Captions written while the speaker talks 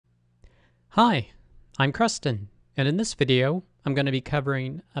Hi, I'm Creston, and in this video, I'm going to be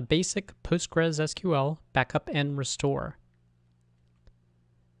covering a basic PostgreSQL backup and restore.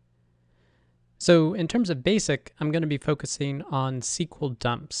 So in terms of basic, I'm going to be focusing on SQL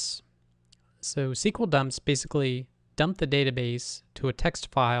dumps. So SQL dumps basically dump the database to a text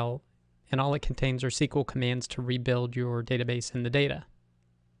file, and all it contains are SQL commands to rebuild your database and the data.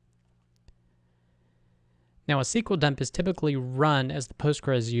 Now, a SQL dump is typically run as the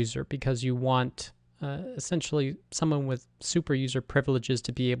Postgres user because you want essentially someone with super user privileges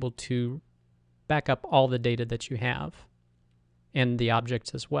to be able to back up all the data that you have and the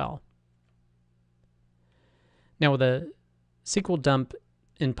objects as well. Now, with a SQL dump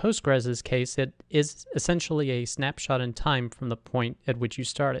in Postgres' case, it is essentially a snapshot in time from the point at which you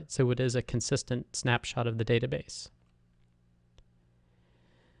started, so it is a consistent snapshot of the database.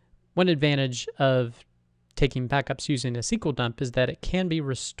 One advantage of taking backups using a SQL dump is that it can be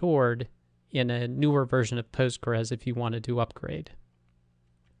restored in a newer version of Postgres if you wanted to upgrade.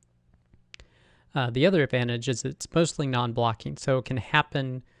 The other advantage is it's mostly non-blocking, so it can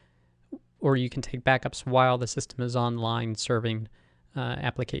happen, or you can take backups while the system is online serving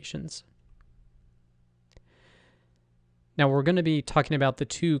applications. Now we're going to be talking about the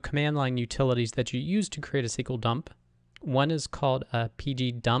two command line utilities that you use to create a SQL dump. One is called a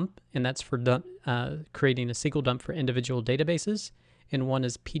pgdump, and that's for creating a SQL dump for individual databases. And one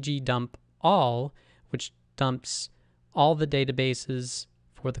is pgdumpall, which dumps all the databases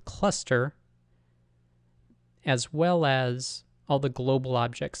for the cluster, as well as all the global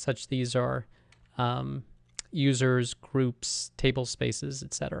objects, such these are users, groups, table spaces,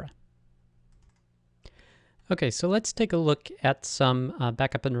 etc. Okay, so let's take a look at some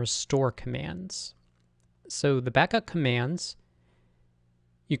backup and restore commands. So the backup commands,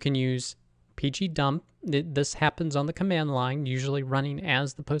 you can use pgdump. This happens on the command line, usually running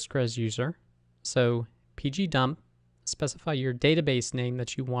as the Postgres user. So pgdump, specify your database name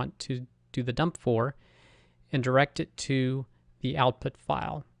that you want to do the dump for, and direct it to the output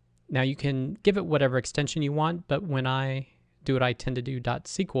file. Now you can give it whatever extension you want, but when I do it, I tend to do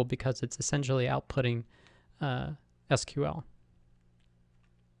 .sql because it's essentially outputting SQL.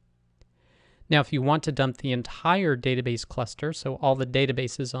 Now, if you want to dump the entire database cluster, so all the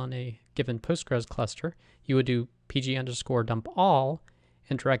databases on a given Postgres cluster, you would do pg_dump_all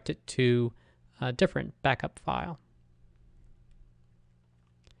and direct it to a different backup file.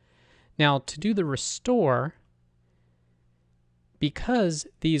 Now, to do the restore, because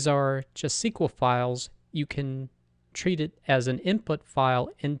these are just SQL files, you can treat it as an input file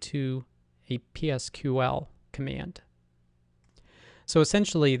into a psql command. So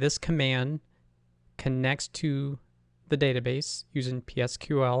essentially, this command connects to the database using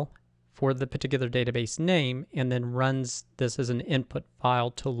psql for the particular database name, and then runs this as an input file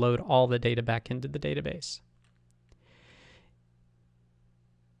to load all the data back into the database.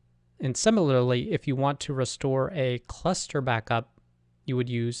 And similarly, if you want to restore a cluster backup, you would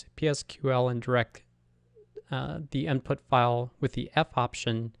use psql and direct the input file with the F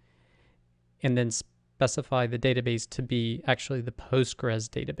option, and then specify the database to be actually the Postgres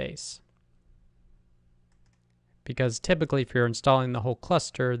database. Because typically if you're installing the whole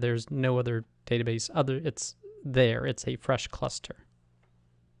cluster, there's no other database it's a fresh cluster.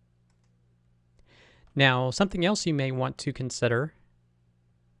 Now, something else you may want to consider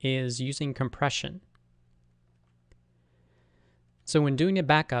is using compression. So when doing a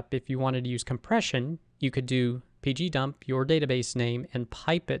backup, if you wanted to use compression, you could do pgdump your database name and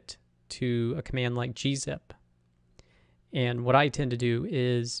pipe it to a command like gzip. And what I tend to do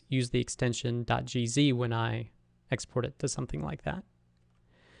is use the extension .gz when I export it to something like that.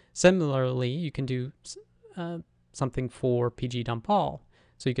 Similarly, you can do something for pgdumpall.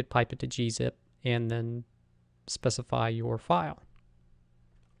 So you could pipe it to gzip and then specify your file.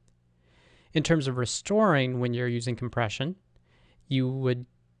 In terms of restoring when you're using compression, you would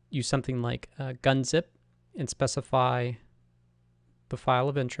use something like gunzip and specify the file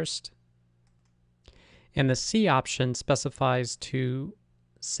of interest. And the C option specifies to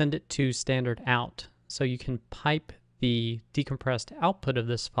send it to standard out. So you can pipe the decompressed output of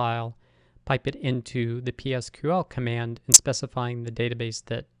this file, pipe it into the psql command, and specifying the database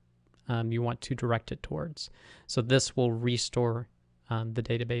that you want to direct it towards. So this will restore the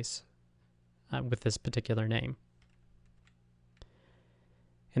database with this particular name.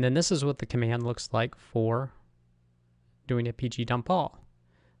 And then this is what the command looks like for doing a pgdumpall.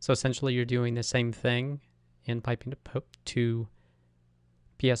 So essentially you're doing the same thing in piping to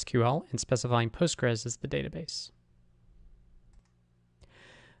PSQL and specifying Postgres as the database.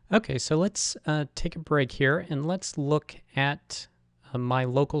 Okay, so let's take a break here and let's look at my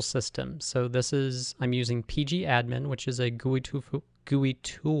local system. So this is, I'm using pgadmin, which is a GUI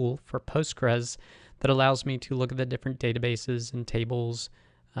tool for Postgres that allows me to look at the different databases and tables,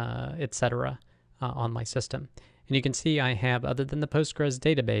 etc. On my system. And you can see I have, other than the Postgres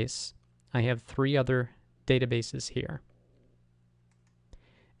database, I have 3 other databases here.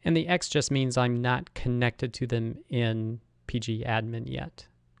 And the X just means I'm not connected to them in pgadmin yet.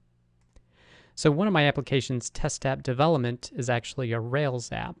 So one of my applications, test app development, is actually a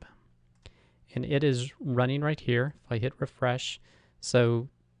Rails app. And it is running right here. If I hit refresh, so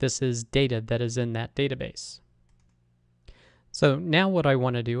this is data that is in that database. So now what I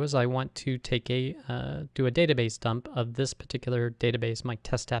want to do is I want to take do a database dump of this particular database, my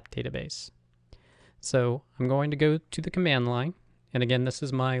test app database. So I'm going to go to the command line. And again, this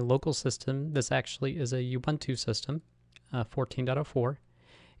is my local system. This actually is a Ubuntu system, 14.04.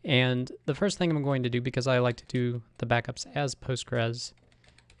 And the first thing I'm going to do, because I like to do the backups as Postgres,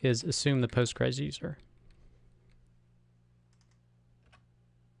 is assume the Postgres user.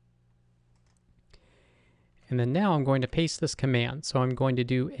 And then now I'm going to paste this command. So I'm going to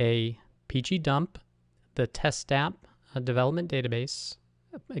do a pgdump, the test app development database,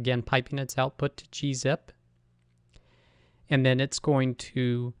 again piping its output to gzip. And then it's going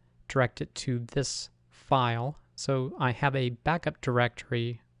to direct it to this file. So I have a backup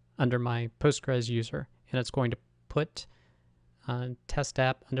directory under my Postgres user, and it's going to put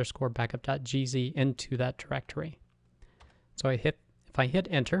testapp_backup.gz into that directory. So if I hit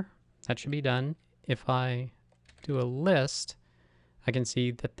enter, that should be done. If I do a list, I can see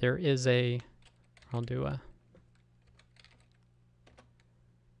that there is I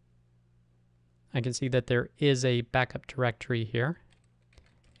can see that there is a backup directory here.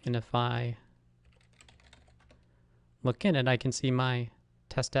 And if I look in it, I can see my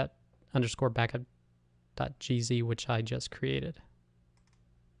testapp_backup.gz, which I just created.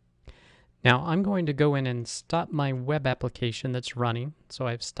 Now I'm going to go in and stop my web application that's running. So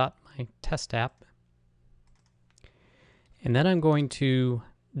I've stopped my test app. And then I'm going to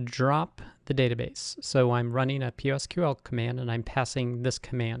drop the database. So I'm running a psql command and I'm passing this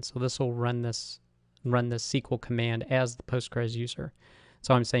command. So this will run this SQL command as the Postgres user.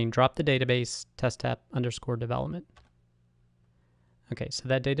 So I'm saying drop the database testapp_development. Okay, so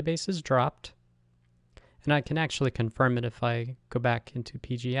that database is dropped. And I can actually confirm it if I go back into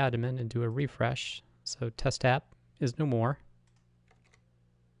pgadmin and do a refresh. So test app is no more.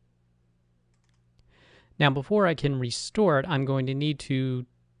 Now before I can restore it, I'm going to need to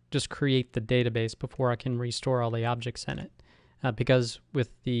just create the database before I can restore all the objects in it. Because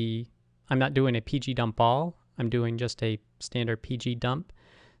I'm not doing a pgdump all, I'm doing just a standard pgdump.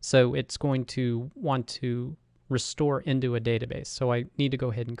 So it's going to want to restore into a database. So I need to go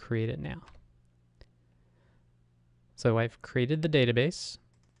ahead and create it now. So I've created the database.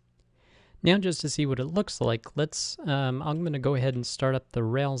 Now just to see what it looks like, I'm going to go ahead and start up the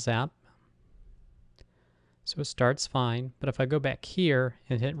Rails app. So it starts fine, but if I go back here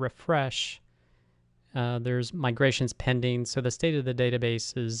and hit refresh, there's migrations pending, so the state of the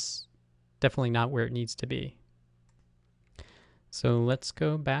database is definitely not where it needs to be. So let's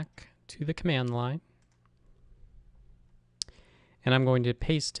go back to the command line, and I'm going to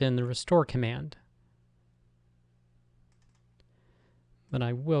paste in the restore command. But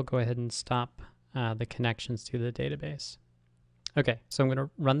I will go ahead and stop the connections to the database. Okay, so I'm going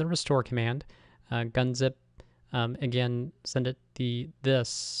to run the restore command, gunzip. Again, send it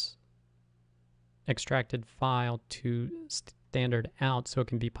this extracted file to standard out so it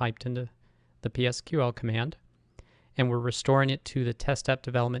can be piped into the psql command. And we're restoring it to the test app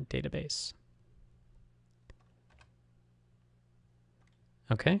development database.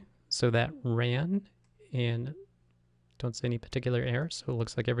 Okay, so that ran and don't see any particular error, so it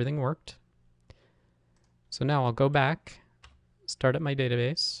looks like everything worked. So now I'll go back, start up my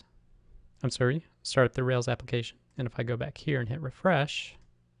database. Start up the Rails application. And if I go back here and hit refresh,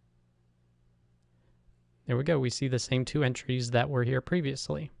 there we go. We see the same 2 entries that were here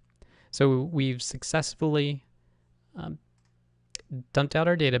previously. So we've successfully dumped out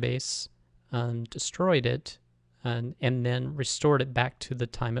our database, destroyed it, and then restored it back to the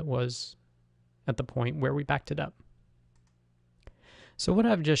time it was at the point where we backed it up. So what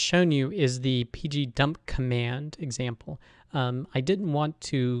I've just shown you is the pgdump command example. I didn't want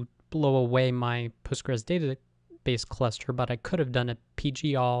to blow away my Postgres database cluster, but I could have done a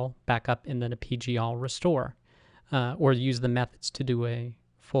pgall backup and then a pgall restore, or use the methods to do a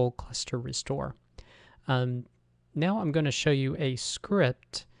full cluster restore. Now I'm going to show you a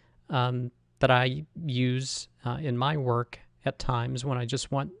script that I use in my work at times when I just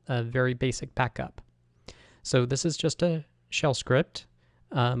want a very basic backup. So this is just a shell script.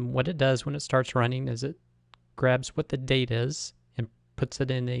 what it does when it starts running is it grabs what the date is and puts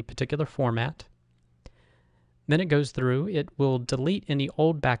it in a particular format. Then it goes through, it will delete any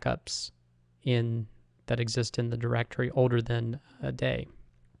old backups that exist in the directory older than a day.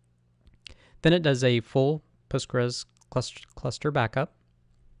 Then it does a full Postgres cluster backup,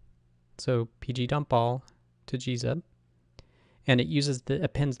 so pgdump all to gzip, and it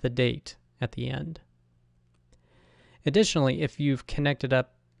appends the date at the end. Additionally, if you've connected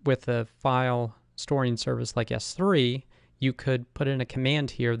up with a file storing service like S3, you could put in a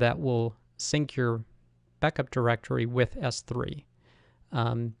command here that will sync your backup directory with S3.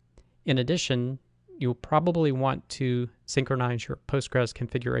 In addition, you'll probably want to synchronize your Postgres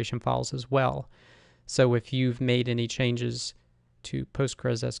configuration files as well. So if you've made any changes to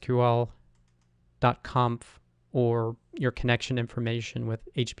postgresql.conf or your connection information with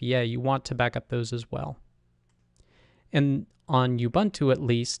HBA, you want to back up those as well. And on Ubuntu at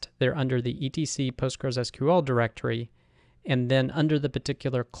least, they're under the etc PostgreSQL directory, and then under the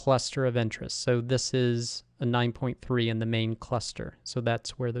particular cluster of interest. So this is a 9.3 in the main cluster. So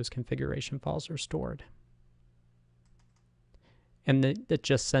that's where those configuration files are stored. And it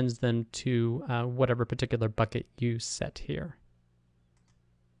just sends them to whatever particular bucket you set here.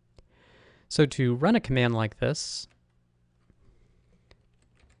 So to run a command like this,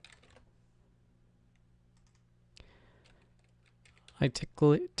 I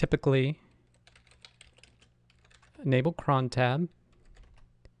typically enable cron tab,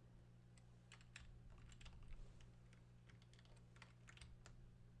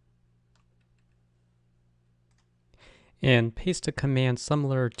 and paste a command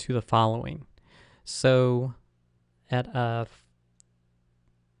similar to the following. So at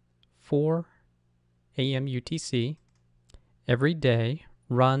 4 a.m. UTC every day,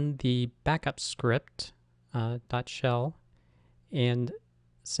 run the backup script .shell and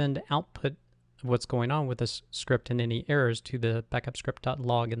send output of what's going on with this script and any errors to the backup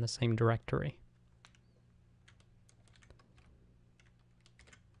script.log in the same directory.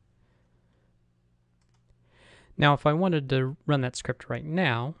 Now, if I wanted to run that script right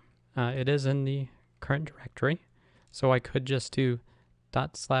now, it is in the current directory, so I could just do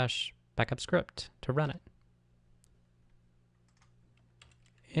 /backup script to run it.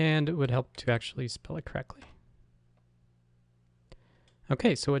 And it would help to actually spell it correctly.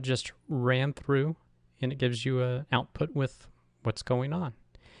 Okay, so it just ran through and it gives you an output with what's going on.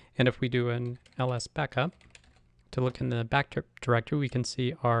 And if we do an ls backup to look in the backup directory, we can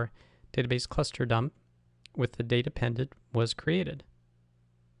see our database cluster dump with the date appended was created.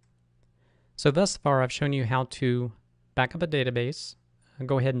 So thus far I've shown you how to back up a database,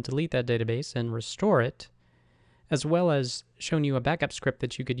 go ahead and delete that database and restore it, as well as shown you a backup script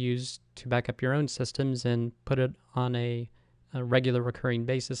that you could use to back up your own systems and put it on a regular recurring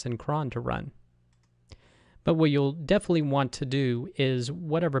basis in cron to run. But what you'll definitely want to do is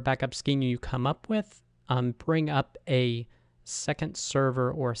whatever backup scheme you come up with, bring up a second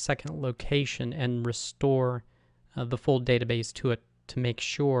server or a second location and restore the full database to it to make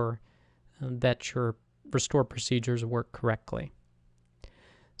sure that your restore procedures work correctly.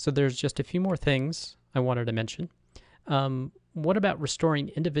 So there's just a few more things I wanted to mention. What about restoring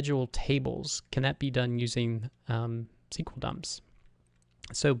individual tables? Can that be done using SQL dumps?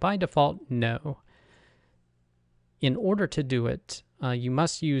 So by default, no. In order to do it, you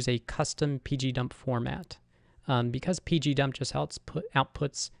must use a custom pgdump format. Because pgdump just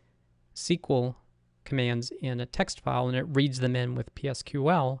outputs SQL commands in a text file and it reads them in with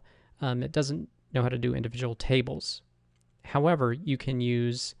psql, it doesn't know how to do individual tables. However, you can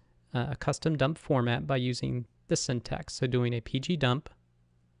use a custom dump format by using this syntax. So doing a pgdump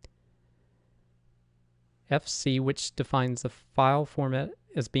fc, which defines the file format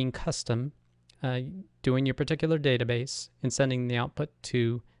as being custom, doing your particular database, and sending the output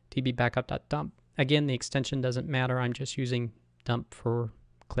to dbbackup.dump. Again, the extension doesn't matter. I'm just using dump for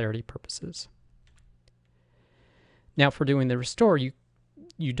clarity purposes. Now for doing the restore, you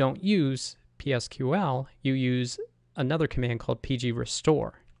don't use psql, you use another command called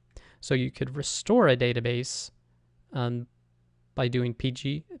pgrestore. So you could restore a database by doing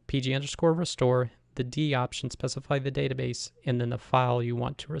pg_restore, the D option, specify the database, and then the file you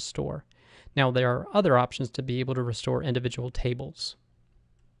want to restore. Now there are other options to be able to restore individual tables.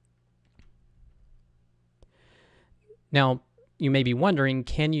 Now you may be wondering,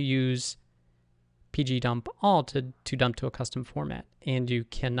 can you use pgdump all to dump to a custom format? And you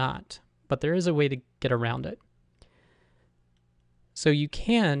cannot, but there is a way to get around it. So you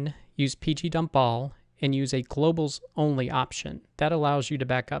can use pgdump all and use a globals only option. That allows you to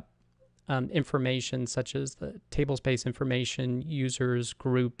back up information such as the table space information, users,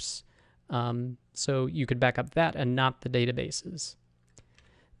 groups. So you could back up that and not the databases.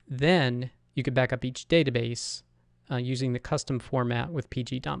 Then you could back up each database using the custom format with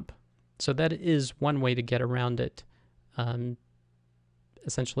pgdump. So that is one way to get around it,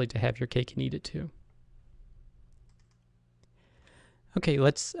 essentially to have your cake and eat it too. Okay,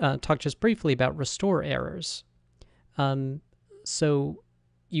 let's talk just briefly about restore errors. So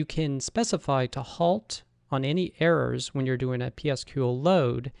you can specify to halt on any errors when you're doing a psql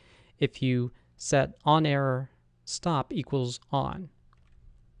load if you set onError stop equals on.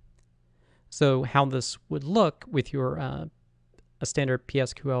 So how this would look with your a standard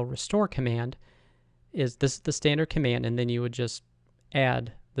psql restore command is this is the standard command, and then you would just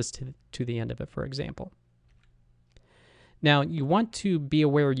add this to the end of it, for example. Now you want to be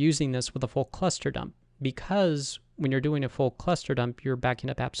aware using this with a full cluster dump, because when you're doing a full cluster dump, you're backing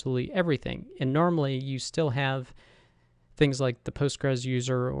up absolutely everything. And normally you still have things like the Postgres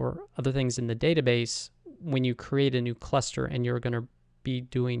user or other things in the database when you create a new cluster and you're going to be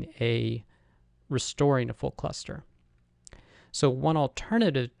doing restoring a full cluster. So one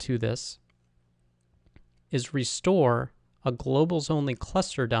alternative to this is restore a globals only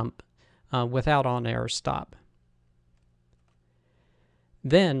cluster dump without onError stop.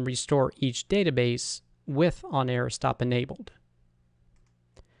 Then restore each database with onError stop enabled.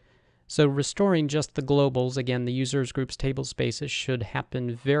 So restoring just the globals, again, the users, groups, table spaces, should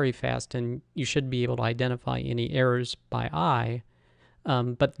happen very fast, and you should be able to identify any errors by eye.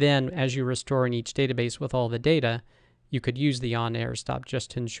 But then as you're restoring each database with all the data, you could use the onError stop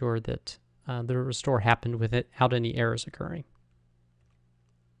just to ensure that the restore happened without any errors occurring.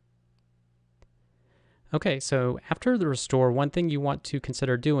 Okay, so after the restore, one thing you want to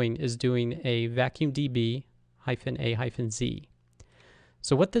consider doing is doing a vacuum db-a-z.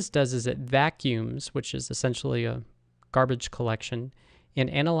 So what this does is it vacuums, which is essentially a garbage collection, and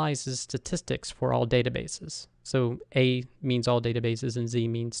analyzes statistics for all databases. So A means all databases, and Z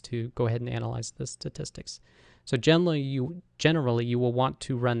means to go ahead and analyze the statistics. So generally you will want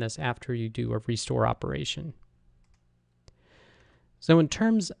to run this after you do a restore operation. So in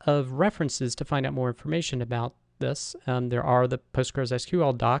terms of references to find out more information about this, there are the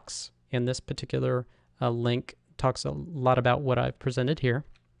PostgreSQL docs, and this particular link talks a lot about what I've presented here.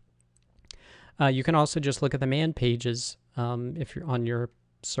 You can also just look at the man pages if you're on your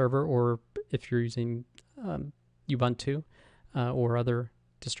server, or if you're using Ubuntu or other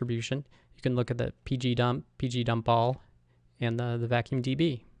distribution. You can look at the pgdump, pgdumpall, and the vacuum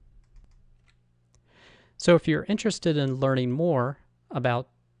DB. So if you're interested in learning more about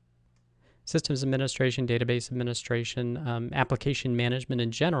systems administration, database administration, application management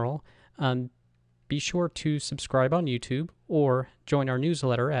in general, be sure to subscribe on YouTube or join our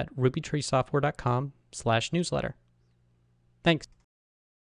newsletter at rubytreesoftware.com/newsletter. Thanks.